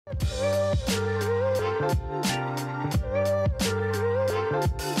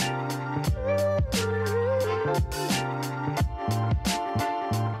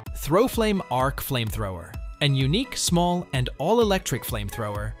Throwflame ARC Flamethrower. A unique, small, and all-electric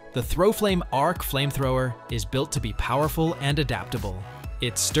flamethrower, the Throwflame ARC Flamethrower is built to be powerful and adaptable.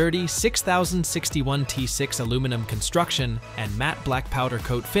 Its sturdy 6061 T6 aluminum construction and matte black powder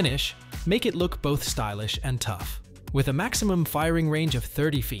coat finish make it look both stylish and tough. With a maximum firing range of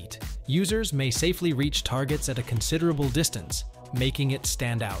 30 feet, users may safely reach targets at a considerable distance, making it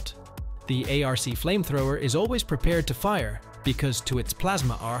stand out. The ARC Flamethrower is always prepared to fire because to its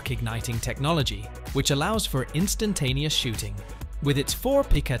plasma arc igniting technology, which allows for instantaneous shooting. With its 4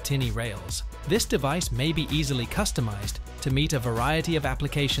 Picatinny rails, this device may be easily customized to meet a variety of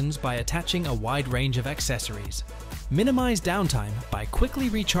applications by attaching a wide range of accessories. Minimize downtime by quickly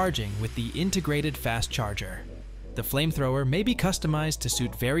recharging with the integrated fast charger. The flamethrower may be customized to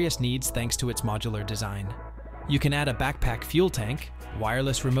suit various needs thanks to its modular design. You can add a backpack fuel tank,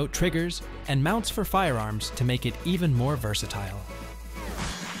 wireless remote triggers, and mounts for firearms to make it even more versatile.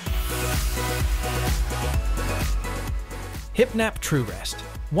 Hypnap TruRest.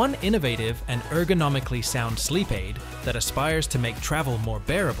 One innovative and ergonomically sound sleep aid that aspires to make travel more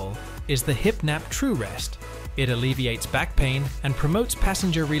bearable is the Hypnap TruRest. It alleviates back pain and promotes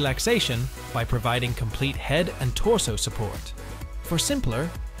passenger relaxation by providing complete head and torso support. For simpler,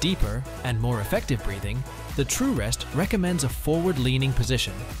 deeper, and more effective breathing, the TruRest recommends a forward-leaning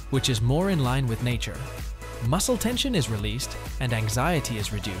position, which is more in line with nature. Muscle tension is released and anxiety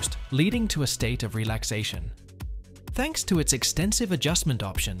is reduced, leading to a state of relaxation. Thanks to its extensive adjustment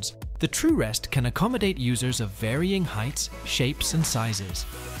options, the TruRest can accommodate users of varying heights, shapes, and sizes.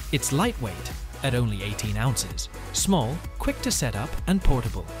 It's lightweight, at only 18 ounces, small, quick to set up, and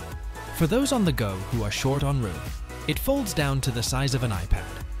portable. For those on the go who are short on room, it folds down to the size of an iPad.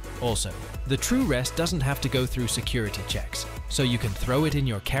 Also, the TruRest doesn't have to go through security checks, so you can throw it in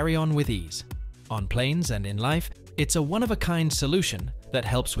your carry-on with ease. On planes and in life, it's a one-of-a-kind solution that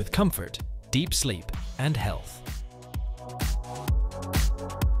helps with comfort, deep sleep, and health.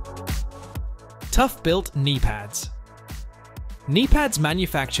 ToughBuilt knee pads. Knee pads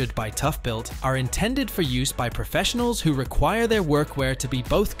manufactured by ToughBuilt are intended for use by professionals who require their workwear to be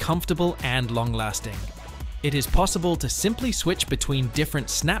both comfortable and long-lasting. It is possible to simply switch between different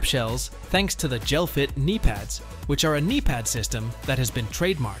snap shells thanks to the GelFit knee pads, which are a knee pad system that has been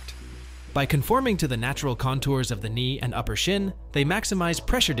trademarked. By conforming to the natural contours of the knee and upper shin, they maximize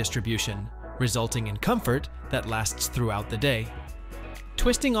pressure distribution, resulting in comfort that lasts throughout the day.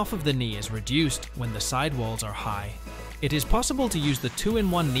 Twisting off of the knee is reduced when the sidewalls are high. It is possible to use the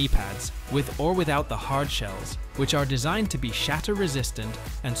 2-in-1 knee pads with or without the hard shells, which are designed to be shatter-resistant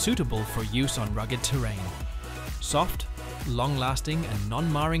and suitable for use on rugged terrain. Soft, long-lasting, and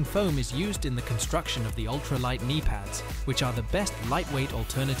non-marring foam is used in the construction of the ultralight knee pads, which are the best lightweight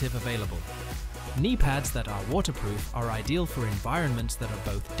alternative available. Knee pads that are waterproof are ideal for environments that are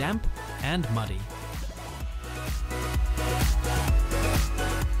both damp and muddy.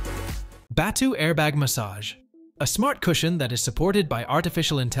 BATU Airbag Massage. A smart cushion that is supported by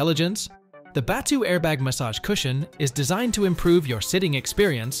artificial intelligence, the BATU Airbag Massage Cushion is designed to improve your sitting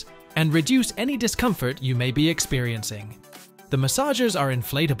experience and reduce any discomfort you may be experiencing. The massagers are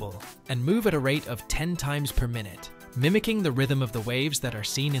inflatable and move at a rate of 10 times per minute, mimicking the rhythm of the waves that are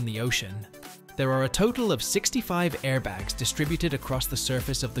seen in the ocean. There are a total of 65 airbags distributed across the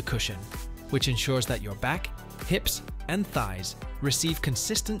surface of the cushion, which ensures that your back, hips, and thighs receive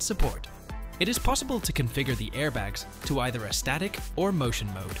consistent support. It is possible to configure the airbags to either a static or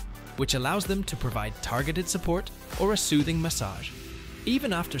motion mode, which allows them to provide targeted support or a soothing massage.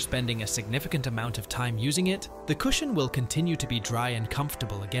 Even after spending a significant amount of time using it, the cushion will continue to be dry and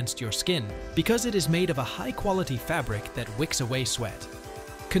comfortable against your skin because it is made of a high-quality fabric that wicks away sweat.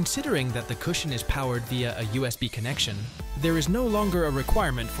 Considering that the cushion is powered via a USB connection, there is no longer a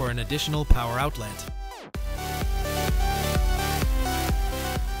requirement for an additional power outlet.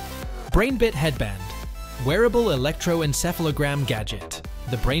 BrainBit Headband. Wearable electroencephalogram gadget.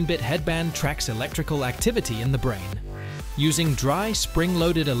 The BrainBit Headband tracks electrical activity in the brain. Using dry,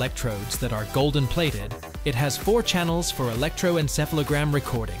 spring-loaded electrodes that are golden-plated, it has 4 channels for electroencephalogram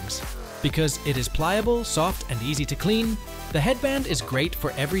recordings. Because it is pliable, soft, and easy to clean, the headband is great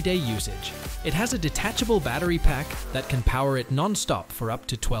for everyday usage. It has a detachable battery pack that can power it non-stop for up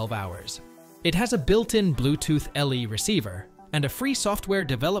to 12 hours. It has a built-in Bluetooth LE receiver and a free software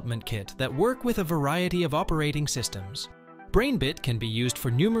development kit that work with a variety of operating systems. BrainBit can be used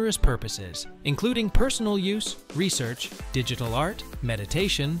for numerous purposes, including personal use, research, digital art,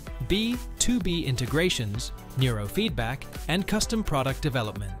 meditation, B2B integrations, neurofeedback, and custom product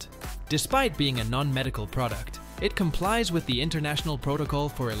development. Despite being a non-medical product, it complies with the International Protocol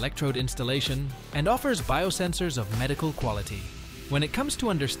for Electrode Installation and offers biosensors of medical quality. When it comes to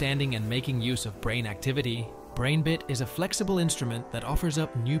understanding and making use of brain activity, BrainBit is a flexible instrument that offers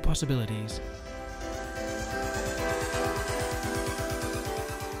up new possibilities.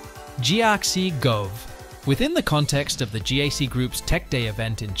 GAC Gove. Within the context of the GAC Group's Tech Day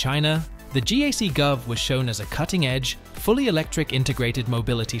event in China, the GAC Gove was shown as a cutting-edge, fully electric integrated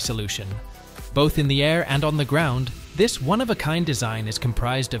mobility solution. Both in the air and on the ground, this one-of-a-kind design is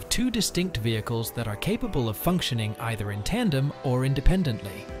comprised of two distinct vehicles that are capable of functioning either in tandem or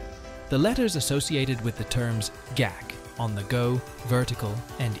independently. The letters associated with the terms GAC, on the go, vertical,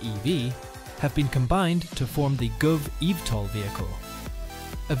 and EV, have been combined to form the Gove eVTOL vehicle.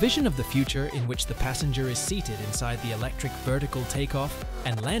 A vision of the future in which the passenger is seated inside the electric vertical takeoff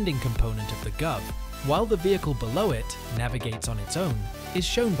and landing component of the Gove, while the vehicle below it navigates on its own, is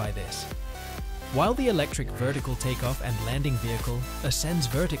shown by this. While the electric vertical takeoff and landing vehicle ascends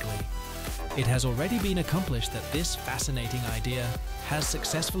vertically, it has already been accomplished that this fascinating idea has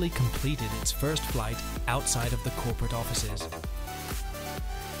successfully completed its first flight outside of the corporate offices.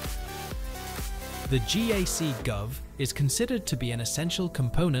 The GAC Gove is considered to be an essential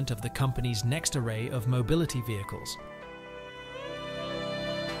component of the company's next array of mobility vehicles.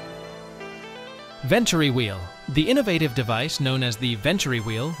 VENTURI Wheel. The innovative device known as the VENTURI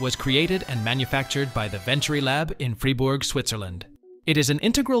Wheel was created and manufactured by the VENTURI Lab in Fribourg, Switzerland. It is an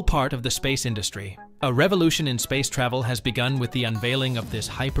integral part of the space industry. A revolution in space travel has begun with the unveiling of this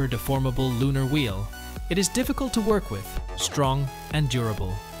hyper-deformable lunar wheel. It is difficult to work with, strong, and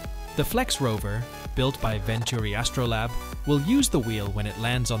durable. The Flex rover, built by VENTURI Astrolab, will use the wheel when it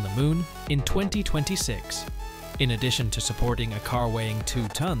lands on the Moon in 2026. In addition to supporting a car weighing 2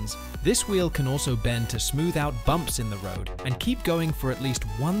 tons, this wheel can also bend to smooth out bumps in the road and keep going for at least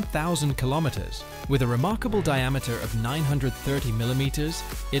 1,000 kilometers. With a remarkable diameter of 930 millimeters,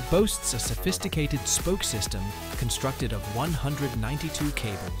 it boasts a sophisticated spoke system constructed of 192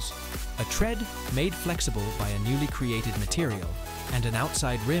 cables, a tread made flexible by a newly created material, and an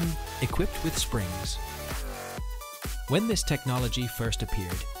outside rim equipped with springs. When this technology first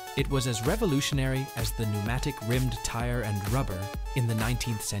appeared, it was as revolutionary as the pneumatic rimmed tire and rubber in the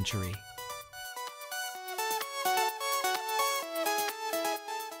 19th century.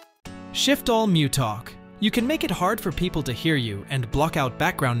 Shiftall Mutalk. You can make it hard for people to hear you and block out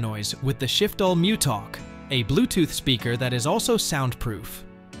background noise with the Shiftall Mutalk, a Bluetooth speaker that is also soundproof.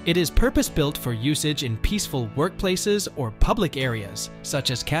 It is purpose-built for usage in peaceful workplaces or public areas,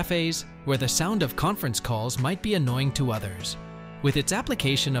 such as cafes, where the sound of conference calls might be annoying to others. With its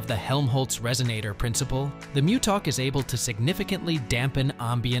application of the Helmholtz resonator principle, the Mutalk is able to significantly dampen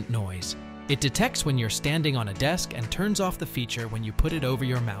ambient noise. It detects when you're standing on a desk and turns off the feature when you put it over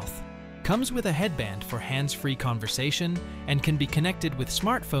your mouth. Comes with a headband for hands-free conversation and can be connected with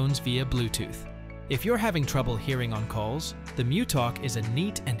smartphones via Bluetooth. If you're having trouble hearing on calls, the Mutalk is a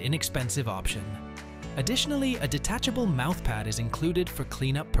neat and inexpensive option. Additionally, a detachable mouthpad is included for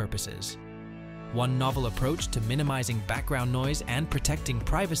cleanup purposes. One novel approach to minimizing background noise and protecting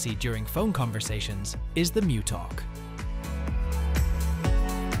privacy during phone conversations is the Mutalk.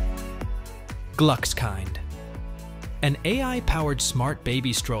 GluxKind. An AI-powered smart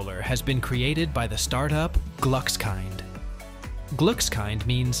baby stroller has been created by the startup GluxKind. GluxKind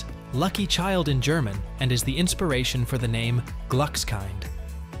means lucky child in German and is the inspiration for the name GluxKind.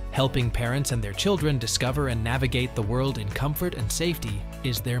 Helping parents and their children discover and navigate the world in comfort and safety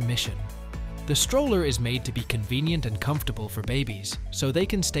is their mission. The stroller is made to be convenient and comfortable for babies, so they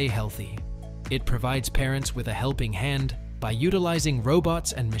can stay healthy. It provides parents with a helping hand by utilizing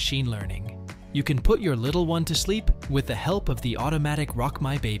robots and machine learning. You can put your little one to sleep with the help of the automatic Rock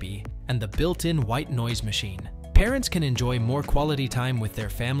My Baby and the built-in white noise machine. Parents can enjoy more quality time with their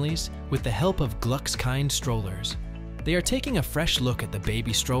families with the help of GluxKind strollers. They are taking a fresh look at the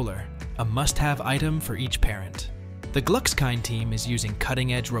baby stroller, a must-have item for each parent. The GluxKind team is using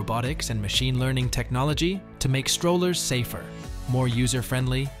cutting-edge robotics and machine learning technology to make strollers safer, more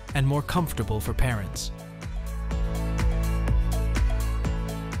user-friendly, and more comfortable for parents.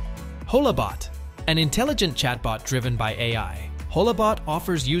 HolaBot. An intelligent chatbot driven by AI, HolaBot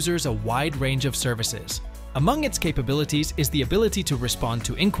offers users a wide range of services. Among its capabilities is the ability to respond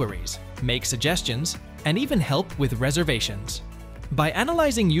to inquiries, make suggestions, and even help with reservations. By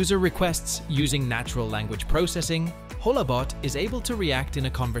analyzing user requests using natural language processing, HolaBot is able to react in a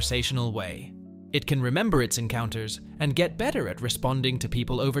conversational way. It can remember its encounters and get better at responding to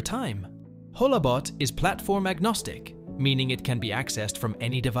people over time. HolaBot is platform agnostic, meaning it can be accessed from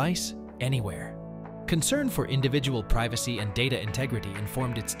any device, anywhere. Concern for individual privacy and data integrity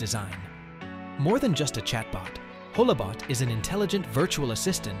informed its design. More than just a chatbot, HolaBot is an intelligent virtual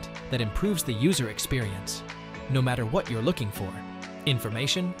assistant that improves the user experience. No matter what you're looking for,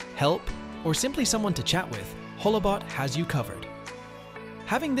 information, help, or simply someone to chat with, HolaBot has you covered.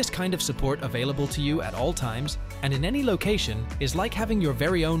 Having this kind of support available to you at all times and in any location is like having your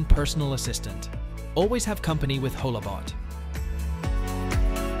very own personal assistant. Always have company with HolaBot.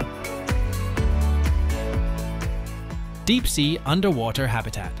 Deep sea underwater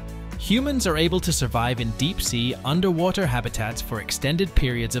habitat. Humans are able to survive in deep-sea underwater habitats for extended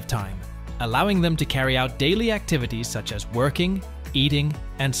periods of time, allowing them to carry out daily activities such as working, eating,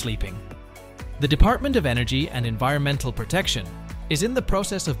 and sleeping. The Department of Energy and Environmental Protection is in the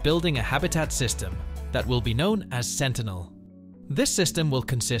process of building a habitat system that will be known as Sentinel. This system will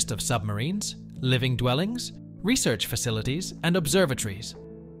consist of submarines, living dwellings, research facilities, and observatories.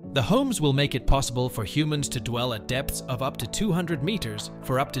 The homes will make it possible for humans to dwell at depths of up to 200 meters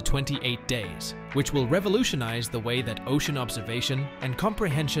for up to 28 days, which will revolutionize the way that ocean observation and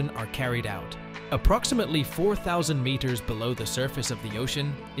comprehension are carried out. Approximately 4,000 meters below the surface of the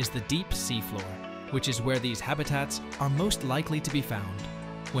ocean is the deep seafloor, which is where these habitats are most likely to be found.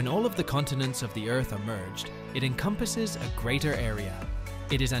 When all of the continents of the Earth are merged, it encompasses a greater area.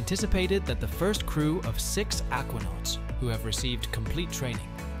 It is anticipated that the first crew of 6 aquanauts, who have received complete training,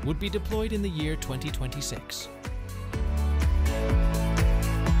 would be deployed in the year 2026.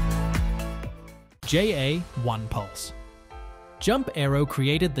 JA1 Pulse. Jump Aero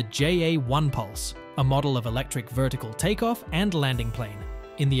created the JA1 Pulse, a model of electric vertical takeoff and landing plane.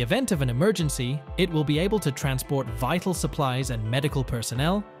 In the event of an emergency, it will be able to transport vital supplies and medical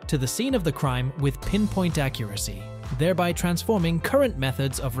personnel to the scene of the crime with pinpoint accuracy, thereby transforming current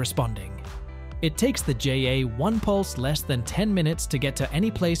methods of responding. It takes the JA1 Pulse less than 10 minutes to get to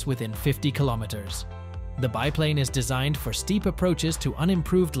any place within 50 kilometers. The biplane is designed for steep approaches to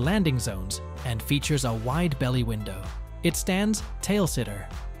unimproved landing zones and features a wide belly window. It stands tail-sitter.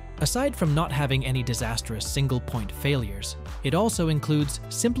 Aside from not having any disastrous single-point failures, it also includes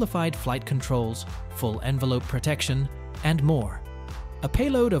simplified flight controls, full envelope protection, and more. A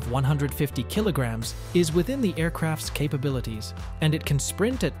payload of 150 kilograms is within the aircraft's capabilities, and it can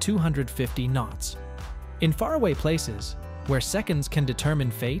sprint at 250 knots. In faraway places, where seconds can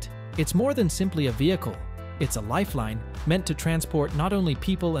determine fate, it's more than simply a vehicle. It's a lifeline meant to transport not only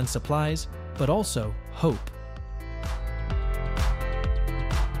people and supplies, but also hope.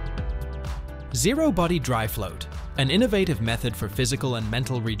 Zerobody Dry Float, an innovative method for physical and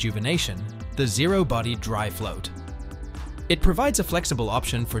mental rejuvenation, the Zerobody Dry Float. It provides a flexible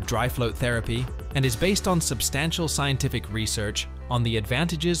option for dry float therapy and is based on substantial scientific research on the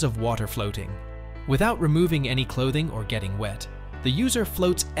advantages of water floating. Without removing any clothing or getting wet, the user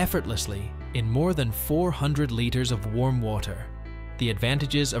floats effortlessly in more than 400 liters of warm water. The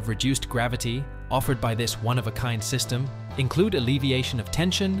advantages of reduced gravity offered by this one-of-a-kind system include alleviation of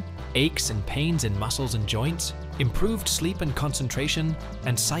tension, aches and pains in muscles and joints, improved sleep and concentration,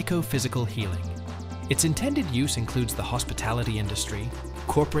 and psychophysical healing. Its intended use includes the hospitality industry,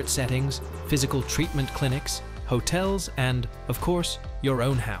 corporate settings, physical treatment clinics, hotels, and, of course, your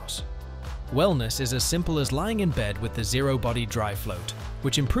own house. Wellness is as simple as lying in bed with the Zerobody Dry Float,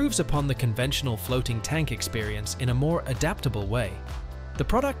 which improves upon the conventional floating tank experience in a more adaptable way. The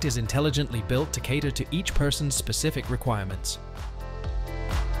product is intelligently built to cater to each person's specific requirements.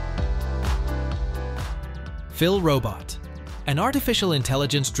 Phill Robot, an artificial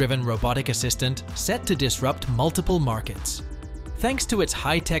intelligence-driven robotic assistant set to disrupt multiple markets. Thanks to its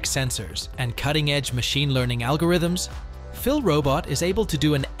high-tech sensors and cutting-edge machine learning algorithms, Phill Robot is able to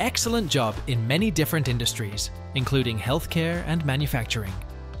do an excellent job in many different industries, including healthcare and manufacturing.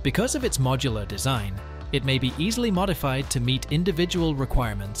 Because of its modular design, it may be easily modified to meet individual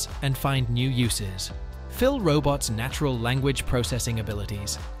requirements and find new uses. Phill Robot's natural language processing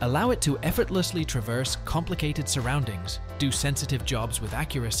abilities allow it to effortlessly traverse complicated surroundings, do sensitive jobs with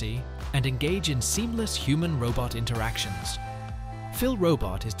accuracy, and engage in seamless human-robot interactions. Phill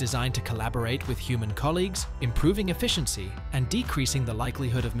Robot is designed to collaborate with human colleagues, improving efficiency and decreasing the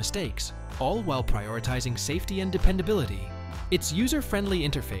likelihood of mistakes, all while prioritizing safety and dependability. Its user-friendly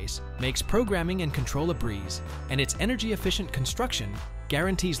interface makes programming and control a breeze, and its energy-efficient construction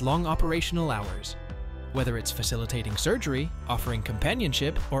guarantees long operational hours. Whether it's facilitating surgery, offering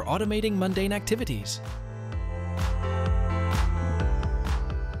companionship, or automating mundane activities.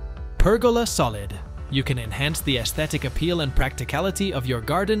 Pergola Solid. You can enhance the aesthetic appeal and practicality of your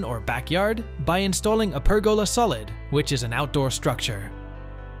garden or backyard by installing a Pergola Solid, which is an outdoor structure.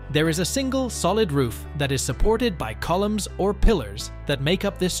 There is a single solid roof that is supported by columns or pillars that make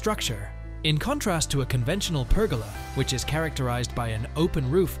up this structure. In contrast to a conventional pergola, which is characterized by an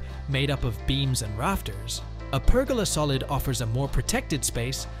open roof made up of beams and rafters, a Pergola Solid offers a more protected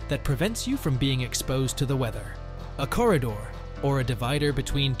space that prevents you from being exposed to the weather. A corridor, or a divider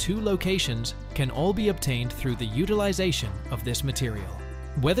between two locations, can all be obtained through the utilization of this material.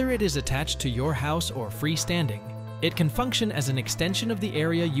 Whether it is attached to your house or freestanding, it can function as an extension of the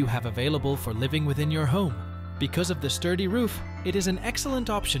area you have available for living within your home. Because of the sturdy roof, it is an excellent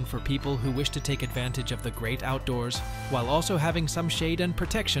option for people who wish to take advantage of the great outdoors while also having some shade and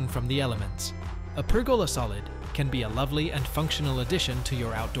protection from the elements. A Pergola Solid can be a lovely and functional addition to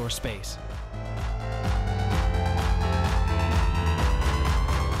your outdoor space.